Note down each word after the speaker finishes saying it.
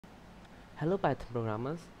Hello Python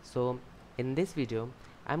programmers. So in this video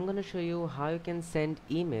I'm going to show you how you can send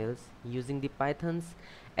emails using the Python's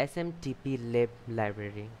smtplib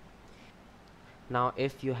library. Now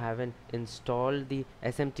if you haven't installed the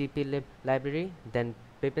smtplib library, then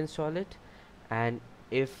pip install it, and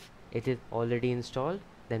if it is already installed,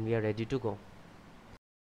 then we are ready to go.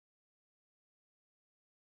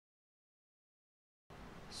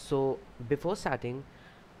 So before starting,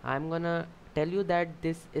 I'm gonna tell you that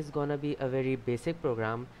this is gonna be a very basic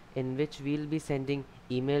program in which we'll be sending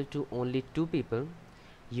email to only two people.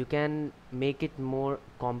 You can make it more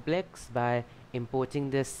complex by importing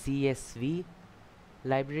the CSV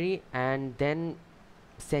library and then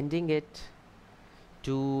sending it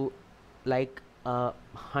to like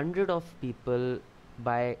 100 of people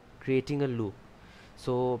by creating a loop.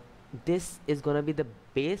 So this is gonna be the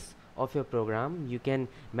base of your program. You can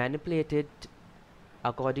manipulate it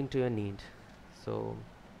according to your need. So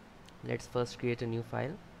let's first create a new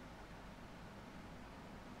file.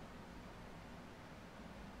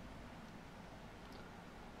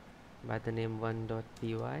 By the name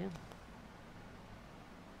 1.py.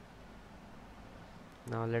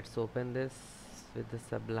 Now let's open this with the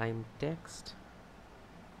Sublime text,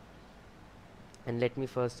 and let me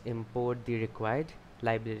first import the required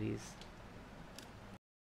libraries.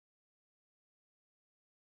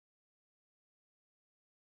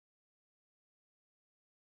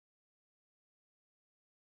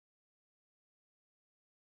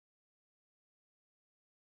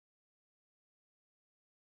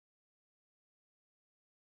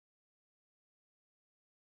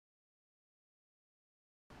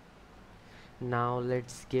 Now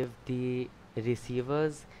let's give the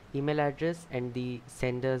receiver's email address and the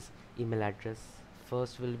sender's email address.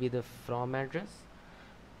 First will be the from address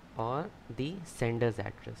or the sender's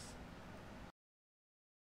address.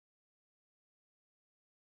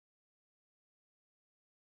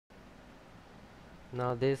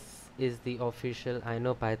 Now this is the official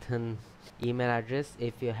IKnowPython email address.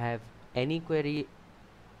 If you have any query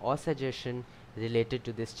or suggestion related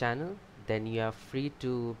to this channel, then you are free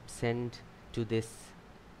to send to this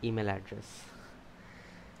email address.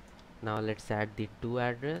 Now let's add the to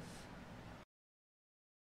address.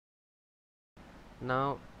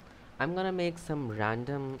 Now I'm gonna make some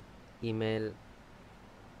random email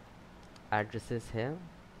addresses here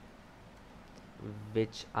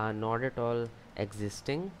which are not at all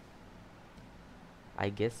existing, I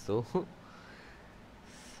guess so.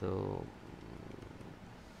 So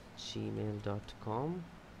gmail.com.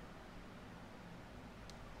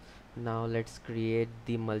 Now let's create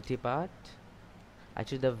the multipart,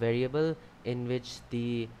 actually the variable in which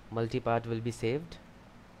the multipart will be saved.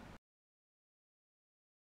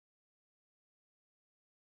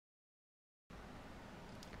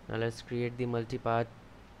 Now let's create the multipart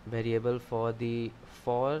variable for the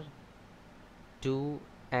for, to,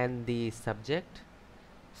 and the subject.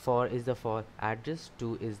 For is the for address,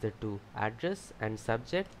 to is the to address, and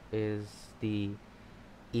subject is the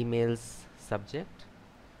email's subject.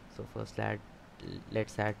 So first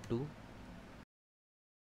let's add to.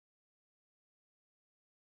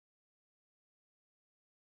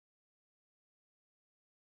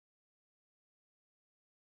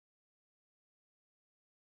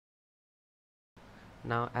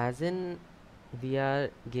 Now as in we are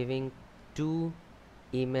giving two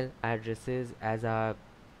email addresses as our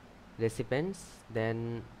recipients,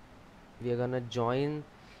 then we are gonna join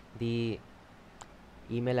the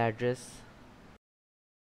email address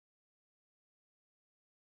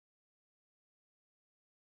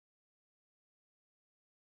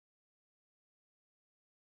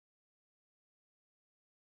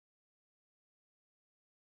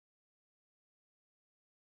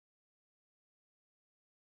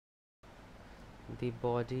the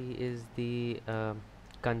body is the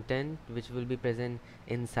content which will be present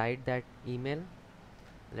inside that email.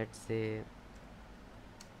 Let's say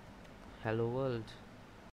hello world.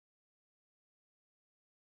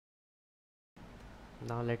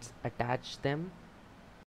 Now let's attach them.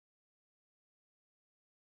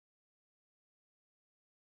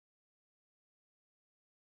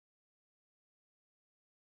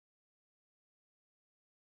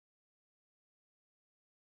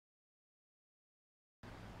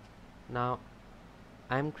 Now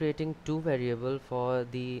I'm creating two variables for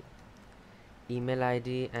the email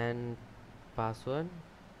ID and password.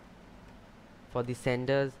 For the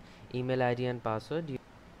sender's email ID and password,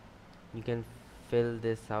 you can fill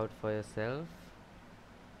this out for yourself.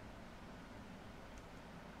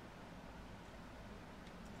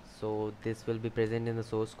 So this will be present in the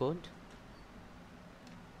source code.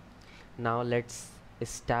 Now let's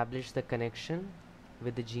establish the connection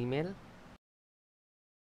with the Gmail.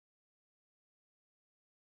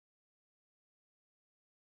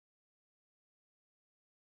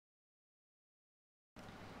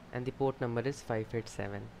 and the port number is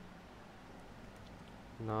 587.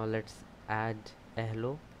 Now let's add a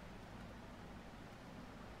hello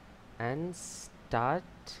and start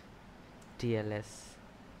TLS,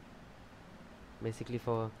 basically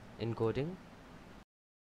for encoding.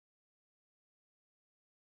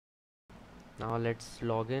 Now let's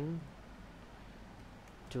log in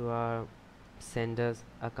to our sender's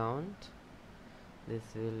account. This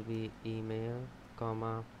will be email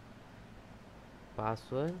comma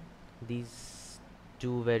password, these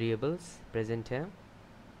two variables present here.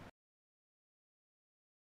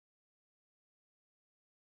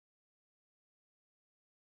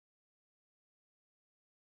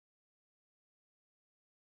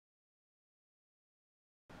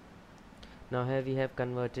 Now here we have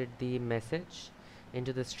converted the message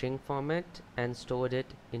into the string format and stored it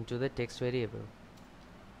into the text variable.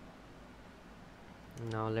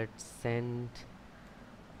 Now let's send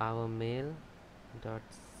our mail dot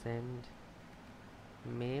send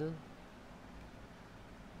mail.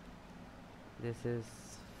 This is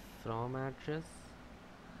from address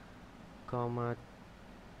comma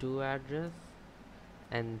to address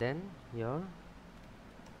and then your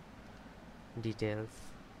details.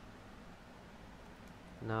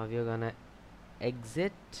 Now we are gonna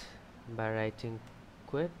exit by writing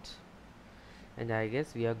quit, and I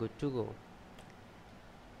guess we are good to go.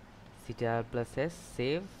 Ctrl+S,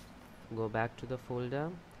 save, go back to the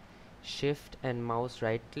folder, shift and mouse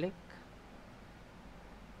right click,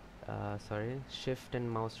 shift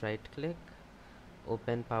and mouse right click,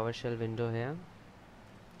 open PowerShell window here.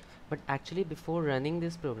 But actually before running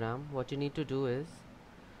this program, what you need to do is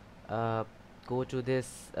go to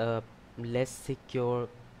this less secure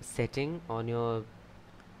setting on your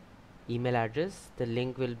email address. The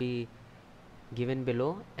link will be given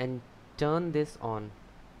below, and turn this on.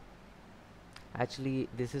 Actually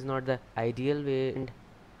this is not the ideal way, and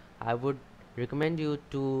I would recommend you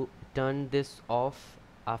to turn this off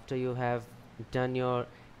after you have done your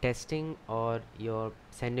testing or your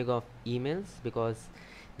sending of emails, because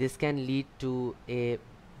this can lead to a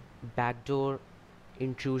backdoor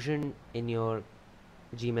intrusion in your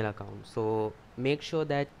Gmail account. So make sure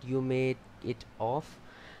that you made it off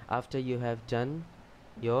after you have done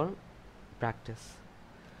your practice.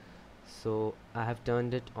 So I have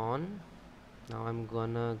turned it on. Now I'm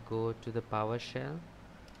gonna go to the PowerShell,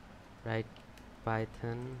 write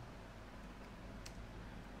python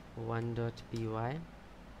 1.py.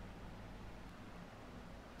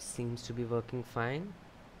 Seems to be working fine.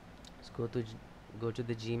 Let's go to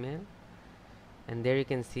the Gmail, and there you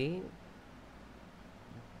can see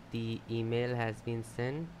the email has been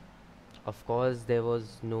sent. Of course there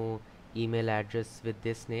was no email address with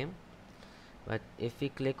this name, but if we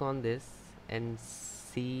click on this and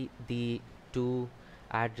see the two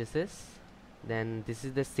addresses, then this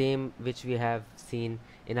is the same which we have seen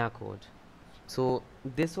in our code. So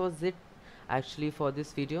this was it actually for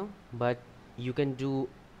this video, but you can do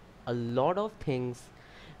a lot of things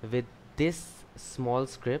with this small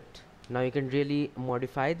script. Now you can really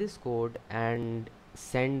modify this code and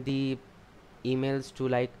send the emails to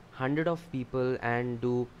like 100 of people and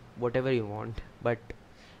do whatever you want, but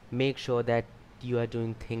make sure that you are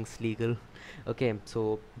doing things legal. Okay,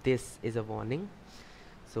 so this is a warning.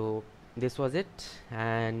 So this was it,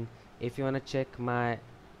 and if you want to check my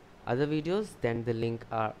other videos, then the link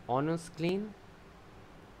are on your screen,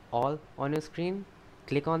 all on your screen.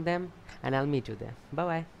 Click on them and I'll meet you there. Bye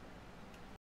bye.